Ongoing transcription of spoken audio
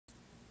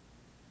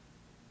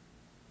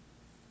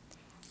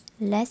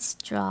Let's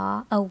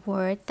draw a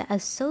word that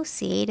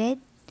associated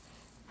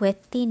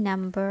with the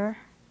number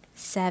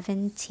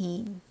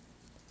 17.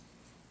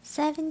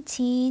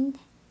 17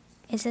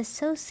 is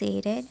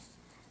associated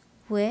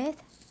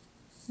with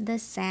the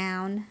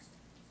sound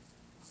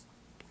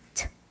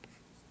t,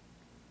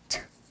 t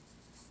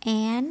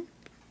and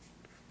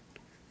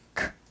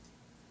k,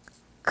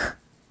 k,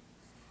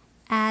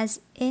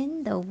 as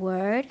in the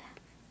word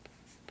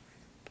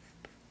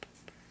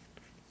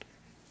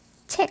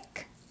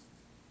tick.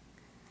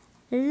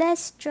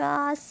 Let's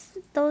draw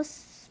those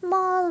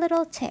small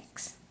little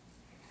ticks.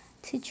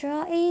 To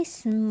draw a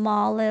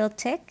small little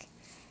tick,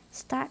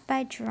 start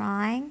by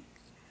drawing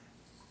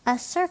a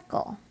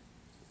circle.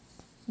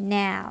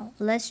 Now,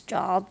 let's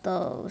draw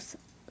those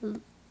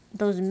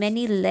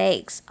many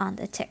legs on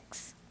the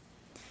ticks.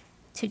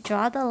 To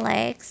draw the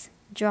legs,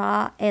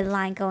 draw a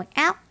line going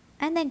out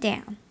and then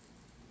down.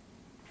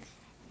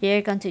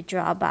 You're going to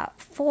draw about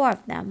 4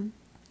 of them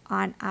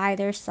on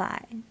either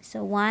side.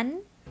 So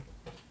 1,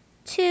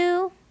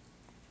 2,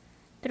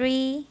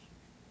 3,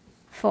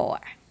 4.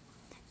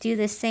 Do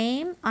the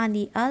same on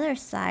the other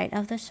side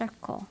of the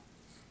circle.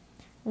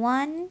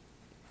 1,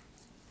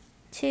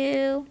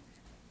 2,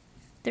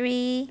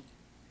 3,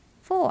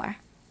 4.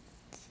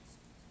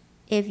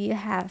 If you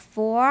have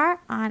 4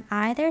 on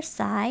either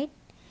side,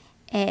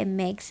 it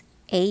makes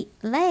 8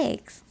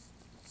 legs.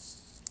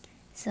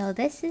 So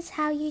this is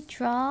how you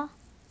draw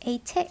a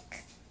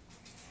tick.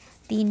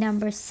 The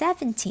number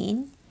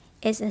 17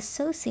 is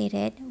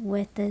associated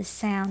with the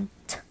sound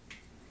t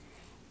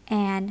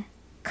and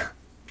k,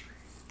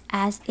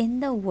 as in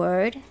the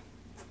word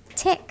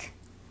tick.